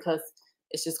face, because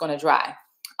it's just going to dry.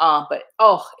 But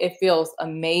it feels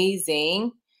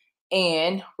amazing.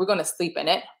 And we're going to sleep in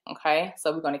it, okay?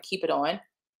 So we're going to keep it on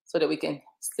so that we can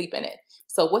sleep in it.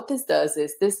 So what this does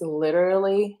is this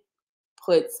literally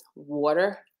puts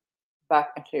water back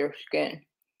into your skin.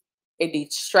 It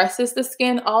de-stresses the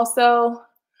skin also.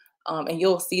 And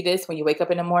you'll see this when you wake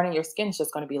up in the morning, your skin is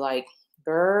just going to be like,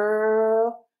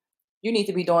 girl, you need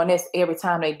to be doing this every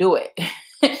time they do it.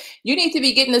 You need to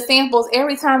be getting the samples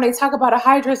every time they talk about a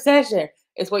Hydra session,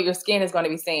 is what your skin is going to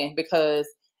be saying, because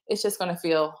it's just going to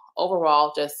feel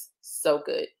overall just so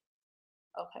good.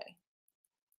 Okay.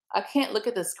 I can't look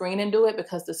at the screen and do it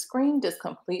because the screen just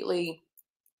completely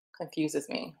confuses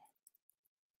me.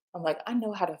 I'm like, I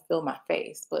know how to feel my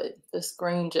face, but the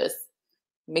screen just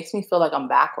makes me feel like I'm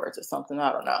backwards or something.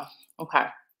 I don't know. Okay.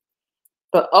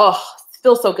 But it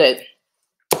feels so good.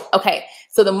 Okay.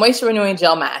 So the moisture renewing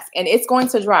gel mask, and it's going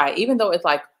to dry, even though it's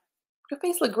like your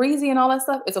face look greasy and all that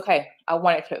stuff. It's okay. I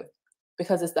want it to,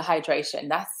 because it's the hydration.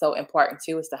 That's so important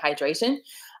too. It's the hydration.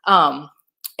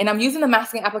 And I'm using the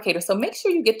masking applicator. So make sure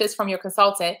you get this from your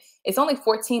consultant. It's only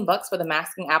 $14 for the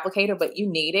masking applicator, but you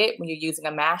need it when you're using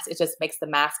a mask. It just makes the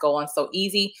mask go on so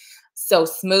easy, so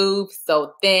smooth,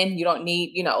 so thin. You don't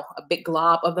need, a big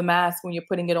glob of the mask when you're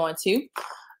putting it on too.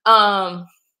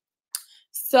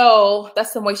 So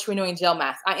that's the moisture renewing gel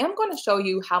mask. I am going to show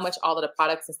you how much all of the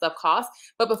products and stuff cost.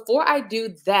 But before I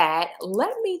do that,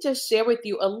 let me just share with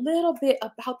you a little bit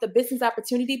about the business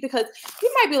opportunity, because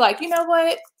you might be like, you know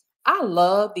what? I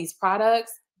love these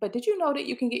products, but did you know that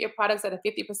you can get your products at a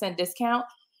 50% discount?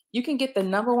 You can get the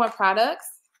number one products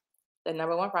at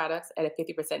a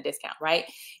 50% discount, right?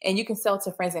 And you can sell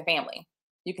to friends and family.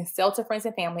 You can sell to friends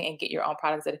and family and get your own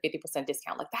products at a 50%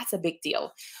 discount. Like, that's a big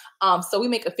deal. So we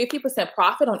make a 50%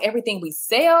 profit on everything we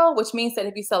sell, which means that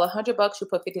if you sell $100, you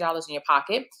put $50 in your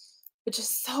pocket, which is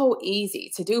so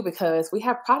easy to do because we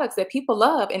have products that people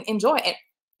love and enjoy. And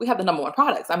we have the number one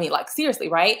products. I mean, like, seriously,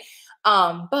 right?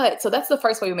 So that's the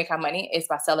first way we make our money, is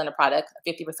by selling a product,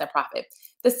 50% profit.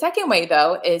 The second way,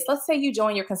 though, is let's say you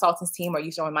join your consultant's team, or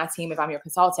you join my team if I'm your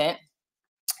consultant,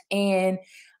 and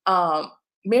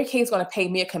Mary Kay is going to pay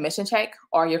me a commission check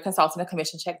or your consultant a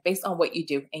commission check based on what you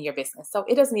do in your business. So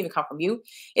it doesn't even come from you.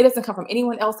 It doesn't come from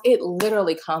anyone else. It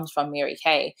literally comes from Mary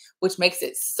Kay, which makes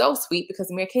it so sweet because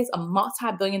Mary Kay is a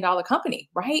multi-billion-dollar company,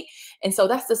 right? And so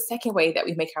that's the second way that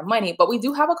we make our money. But we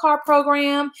do have a card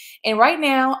program. And right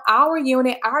now, our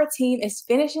unit, our team is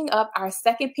finishing up our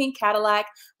second pink Cadillac.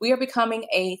 We are becoming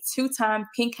a 2-time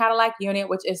pink Cadillac unit,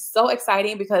 which is so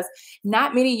exciting because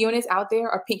not many units out there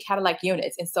are pink Cadillac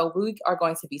units. And so we are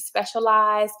going to be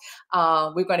specialized.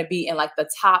 We're going to be in like the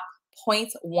top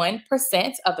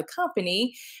 0.1% of the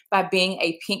company by being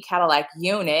a pink Cadillac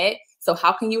unit. So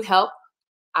how can you help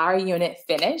our unit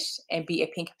finish and be a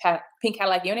pink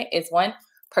Cadillac unit? Is one,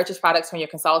 purchase products from your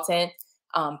consultant.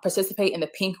 Participate in the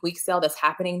Pink Week sale that's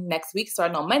happening next week,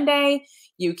 starting on Monday.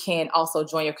 You can also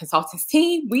join your consultant's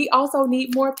team. We also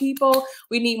need more people.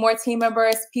 We need more team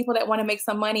members, people that want to make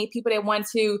some money, people that want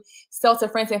to sell to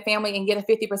friends and family and get a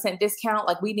 50% discount.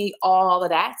 Like, we need all of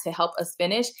that to help us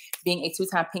finish being a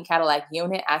 2-time pink Cadillac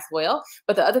unit as well.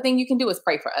 But the other thing you can do is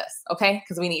pray for us, okay?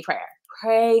 Because we need prayer.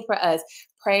 Pray for us.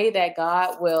 Pray that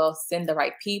God will send the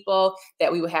right people,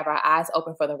 that we will have our eyes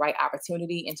open for the right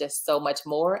opportunity, and just so much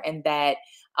more. And that,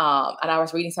 and I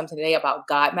was reading something today about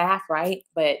God math, right?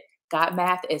 But God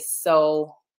math is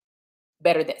so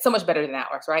much better than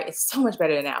ours, right? It's so much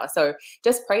better than ours. So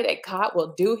just pray that God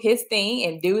will do his thing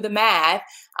and do the math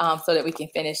so that we can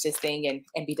finish this thing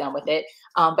and be done with it.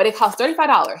 But it costs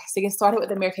 $35 to get started with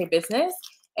the Mary Kay business.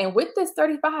 And with this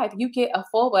 $35, you get a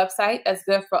full website that's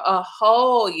good for a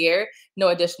whole year. No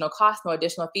additional cost, no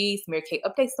additional fees. Mary Kay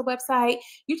updates the website.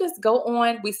 You just go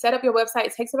on. We set up your website.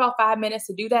 It takes about 5 minutes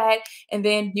to do that. And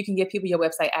then you can give people your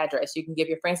website address. You can give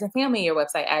your friends and family your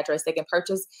website address. They can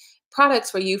purchase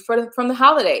products for you from the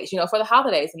holidays, for the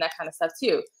holidays and that kind of stuff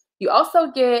too. You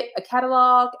also get a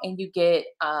catalog and you get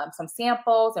some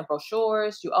samples and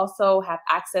brochures. You also have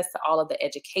access to all of the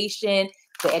education.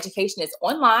 The education is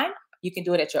online. You can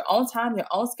do it at your own time, your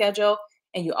own schedule,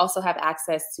 and you also have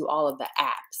access to all of the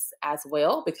apps as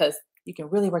well, because you can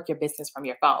really work your business from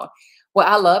your phone. What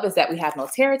I love is that we have no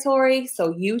territory,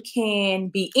 so you can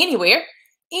be anywhere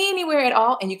at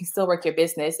all, and you can still work your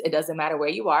business. It doesn't matter where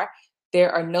you are.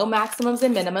 There are no maximums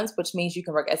and minimums, which means you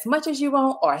can work as much as you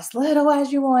want or as little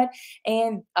as you want.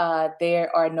 And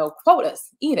there are no quotas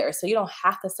either, so you don't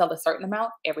have to sell a certain amount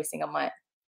every single month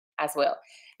as well.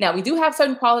 Now, we do have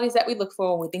certain qualities that we look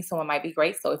for when we think someone might be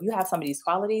great. So if you have some of these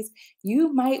qualities,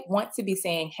 you might want to be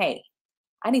saying, hey,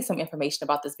 I need some information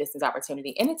about this business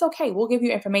opportunity. And it's okay. We'll give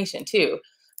you information too.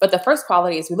 But the first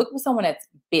quality is we look for someone that's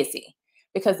busy,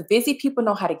 because busy people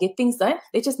know how to get things done.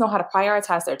 They just know how to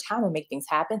prioritize their time and make things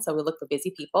happen. So we look for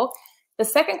busy people. The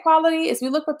second quality is we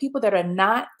look for people that are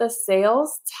not the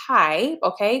sales type,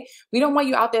 okay? We don't want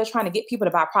you out there trying to get people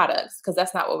to buy products, because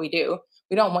that's not what we do.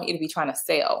 We don't want you to be trying to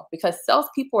sell, because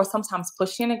salespeople are sometimes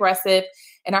pushy and aggressive.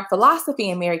 And our philosophy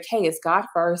in Mary Kay is God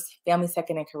first, family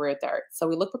second, and career third. So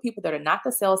we look for people that are not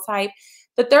the sales type.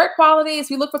 The third quality is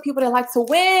we look for people that like to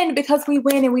win, because we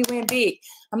win and we win big.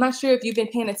 I'm not sure if you've been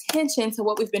paying attention to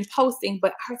what we've been posting,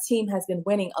 but our team has been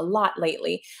winning a lot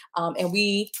lately.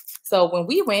 So when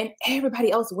we win,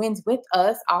 everybody else wins with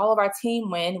us. All of our team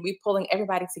win. We're pulling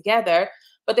everybody together.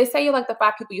 But they say you're like the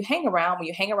 5 people you hang around. When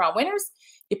you hang around winners,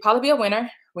 you'll probably be a winner.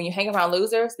 When you hang around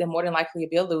losers, then more than likely you'll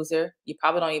be a loser. You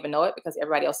probably don't even know it, because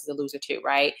everybody else is a loser too,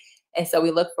 right? And so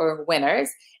we look for winners.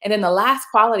 And then the last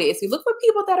quality is we look for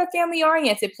people that are family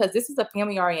oriented, because this is a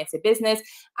family oriented business.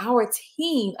 Our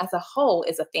team as a whole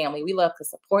is a family. We love to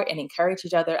support and encourage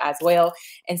each other as well.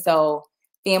 And so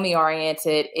family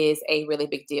oriented is a really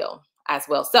big deal as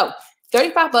well. So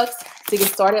 $35 to get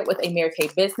started with a Mary Kay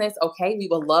business. Okay, we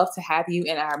would love to have you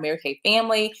in our Mary Kay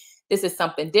family. This is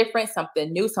something different,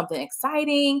 something new, something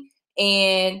exciting,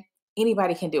 and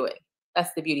anybody can do it.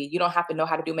 That's the beauty. You don't have to know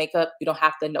how to do makeup. You don't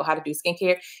have to know how to do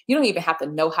skincare. You don't even have to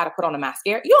know how to put on a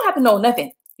mascara. You don't have to know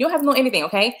nothing. You don't have to know anything,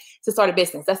 okay, to start a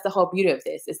business. That's the whole beauty of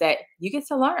this, is that you get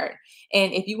to learn.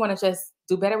 And if you want to just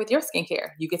do better with your skincare,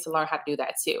 you get to learn how to do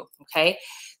that too, okay?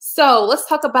 So let's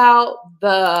talk about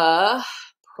the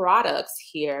products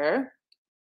here.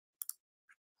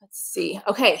 Let's see.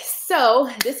 Okay, so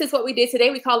this is what we did today.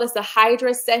 We call this the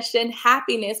Hydra Session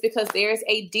Happiness, because there's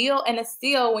a deal and a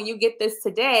steal when you get this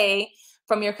today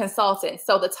from your consultant.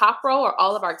 So the top row are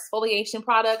all of our exfoliation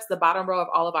products, the bottom row of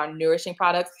all of our nourishing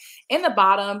products. In the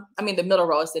the middle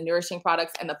row is the nourishing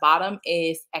products, and the bottom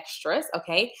is extras,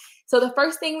 okay? So the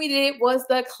first thing we did was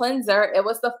the cleanser. It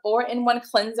was the 4-in-1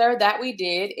 cleanser that we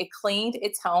did. It cleaned,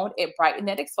 it toned, it brightened,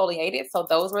 and exfoliated. So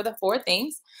those were the 4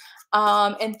 things.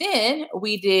 And then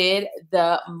we did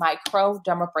the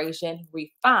microdermabrasion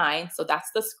refine. So that's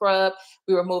the scrub.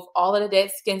 We remove all of the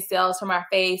dead skin cells from our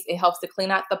face. It helps to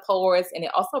clean out the pores, and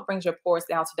it also brings your pores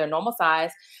down to their normal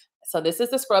size. So this is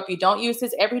the scrub. You don't use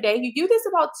this every day. You use this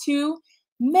about 2,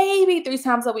 maybe 3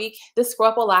 times a week. This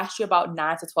scrub will last you about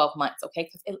 9 to 12 months, okay?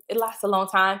 Because it lasts a long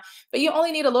time, but you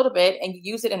only need a little bit, and you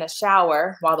use it in a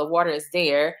shower while the water is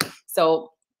there.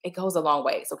 So it goes a long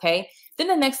ways, okay? Then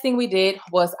the next thing we did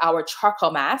was our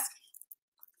charcoal mask.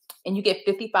 And you get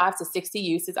 55 to 60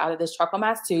 uses out of this charcoal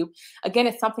mask tube. Again,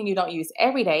 it's something you don't use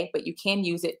every day, but you can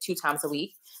use it 2 times a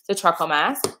week, the charcoal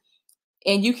mask.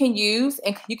 And you can use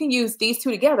these two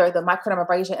together, the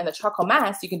microdermabrasion and the charcoal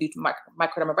mask. You can do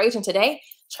microdermabrasion today,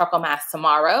 charcoal mask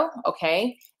tomorrow,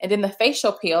 okay? And then the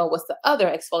facial peel was the other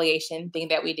exfoliation thing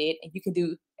that we did. And you can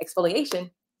do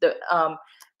exfoliation,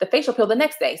 the facial peel the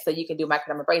next day. So you can do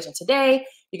microdermabrasion today,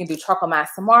 you can do charcoal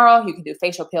mask tomorrow, you can do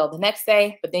facial peel the next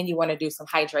day, but then you want to do some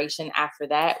hydration after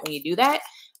that when you do that.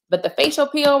 But the facial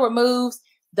peel removes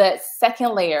the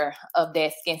second layer of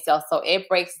dead skin cells. So it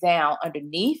breaks down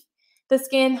underneath the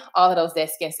skin, all of those dead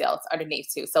skin cells underneath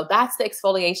too. So that's the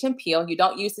exfoliation peel. You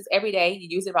don't use this every day. You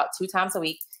use it about 2 times a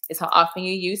week is how often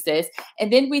you use this.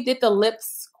 And then we did the lip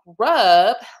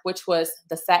scrub, which was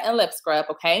the satin lip scrub,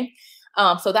 okay?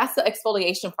 So that's the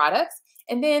exfoliation products.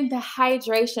 And then the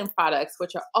hydration products,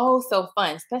 which are oh so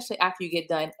fun, especially after you get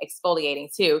done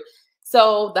exfoliating too.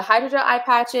 So the Hydra eye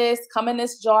patches come in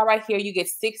this jar right here. You get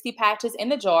 60 patches in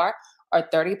the jar or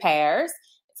 30 pairs.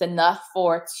 It's enough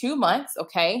for 2 months,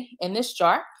 okay, in this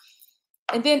jar.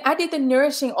 And then I did the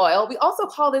nourishing oil. We also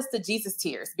call this the Jesus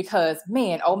tears because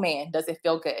man, oh man, does it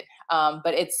feel good.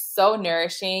 But it's so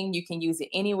nourishing. You can use it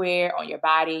anywhere on your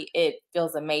body. It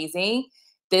feels amazing.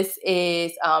 This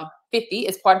is 50.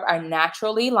 It's part of our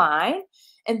Naturally line.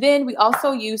 And then we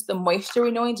also use the moisture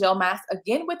renewing gel mask.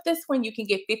 Again, with this one, you can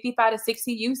get 55 to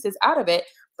 60 uses out of it,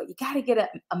 but you got to get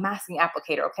a masking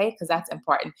applicator, okay? Because that's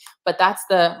important. But that's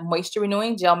the moisture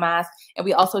renewing gel mask. And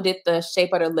we also did the Shea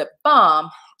Butter lip balm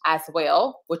as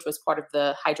well, which was part of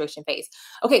the hydration phase.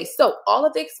 Okay, so all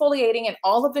of the exfoliating and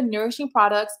all of the nourishing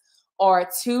products are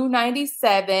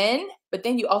 $2.97, but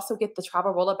then you also get the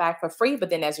travel roller bag for free, but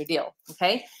then as your deal,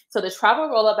 okay? So the travel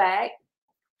roller bag,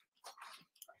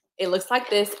 it looks like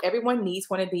this. Everyone needs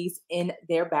one of these in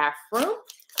their bathroom.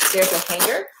 There's a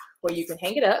hanger where you can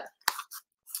hang it up.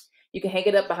 You can hang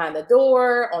it up behind the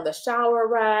door, on the shower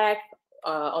rack,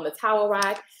 on the towel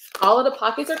rack. All of the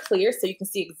pockets are clear, so you can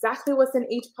see exactly what's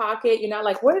in each pocket. You're not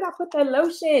like, where did I put that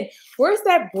lotion? Where's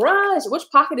that brush? Which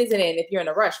pocket is it in if you're in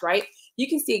a rush, right? You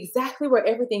can see exactly where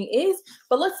everything is.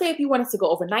 But let's say if you wanted to go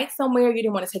overnight somewhere, you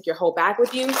didn't want to take your whole bag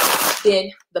with you, then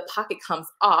the pocket comes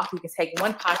off. You can take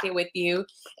one pocket with you.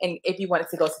 And if you wanted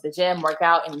to go to the gym, work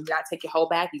out, and not take your whole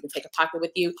bag, you can take a pocket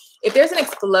with you. If there's an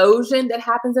explosion that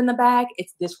happens in the bag,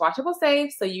 it's dishwashable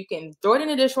safe. So you can throw it in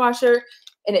the dishwasher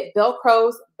and it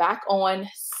Velcros back on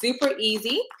super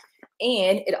easy.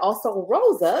 And it also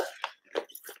rolls up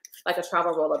like a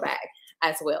travel roller bag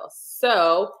as well.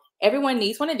 So everyone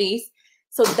needs one of these.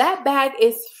 So that bag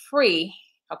is free,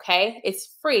 okay?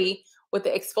 It's free with the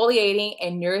exfoliating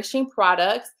and nourishing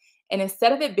products. And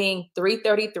instead of it being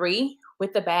 $333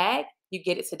 with the bag, you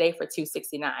get it today for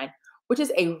 $269, which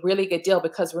is a really good deal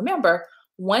because remember,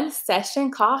 one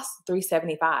session costs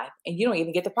 $375 and you don't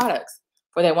even get the products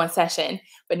for that one session.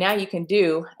 But now you can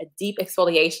do a deep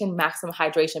exfoliation, maximum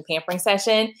hydration pampering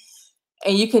session.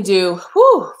 And you can do,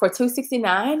 for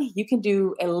 $269, you can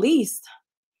do at least,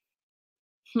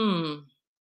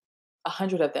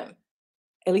 100 of them.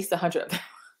 At least 100 of them.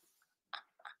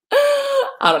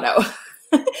 I don't know.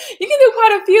 You can do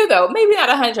quite a few though. Maybe not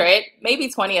 100, maybe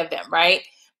 20 of them, right?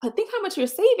 But think how much you're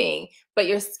saving. But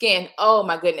your skin, oh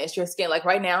my goodness, your skin, like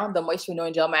right now, the moisture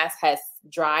renewing gel mask has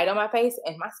dried on my face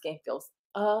and my skin feels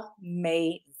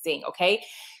amazing, okay?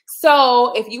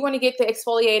 So if you want to get the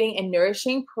exfoliating and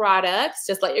nourishing products,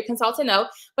 just let your consultant know.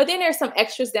 But then there's some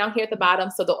extras down here at the bottom.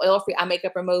 So the oil-free eye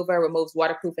makeup remover removes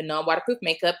waterproof and non-waterproof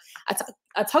makeup.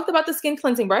 I talked about the skin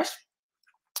cleansing brush,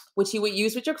 which you would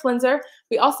use with your cleanser.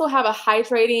 We also have a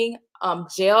hydrating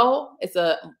gel. It's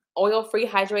a oil-free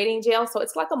hydrating gel. So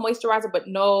it's like a moisturizer, but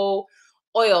no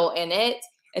oil in it.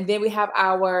 And then we have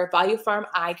our Volume Firm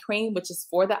Eye Cream, which is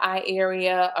for the eye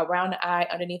area, around the eye,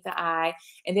 underneath the eye,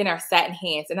 and then our satin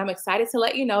hands. And I'm excited to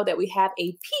let you know that we have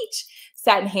a peach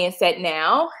satin hand set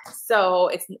now. So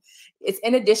it's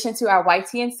in addition to our white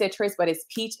tea and citrus, but it's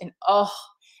peach and oh,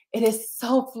 It is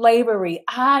so flavory.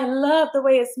 I love the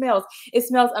way it smells. It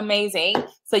smells amazing.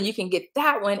 So you can get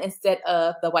that one instead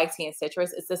of the white tea and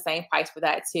citrus. It's the same price for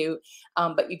that too.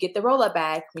 But you get the roll-up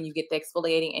bag when you get the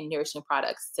exfoliating and nourishing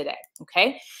products today.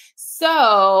 Okay.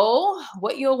 So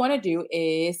what you'll want to do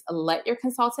is let your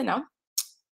consultant know.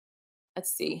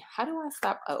 Let's see. How do I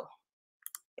stop? Oh,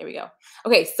 there we go.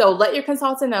 Okay, so let your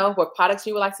consultant know what products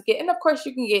you would like to get. And of course,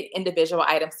 you can get individual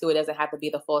items too. It doesn't have to be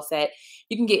the full set.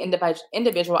 You can get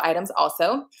individual items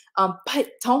also. But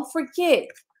don't forget,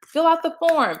 fill out the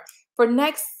form for the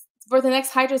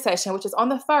next Hydra session, which is on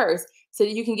the 1st, so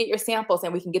that you can get your samples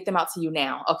and we can get them out to you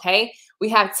now. Okay. We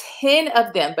have 10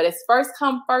 of them, but it's first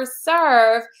come, first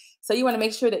serve. So you want to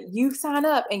make sure that you sign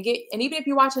up and even if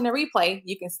you're watching the replay,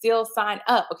 you can still sign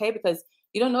up, okay? Because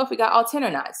you don't know if we got all 10 or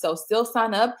not. So still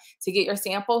sign up to get your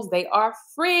samples. They are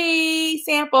free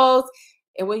samples.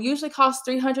 It will usually cost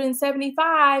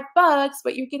 $375,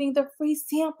 but you're getting the free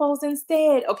samples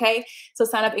instead, okay? So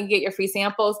sign up and get your free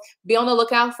samples. Be on the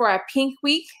lookout for our Pink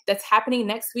Week that's happening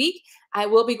next week. I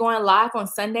will be going live on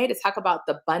Sunday to talk about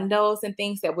the bundles and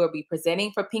things that we'll be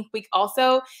presenting for Pink Week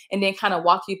also, and then kind of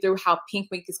walk you through how Pink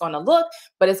Week is going to look,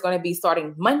 but it's going to be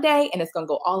starting Monday and it's going to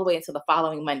go all the way until the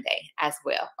following Monday as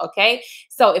well, okay?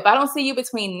 So if I don't see you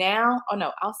between now, oh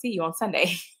no, I'll see you on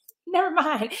Sunday. Never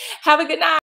mind. Have a good night.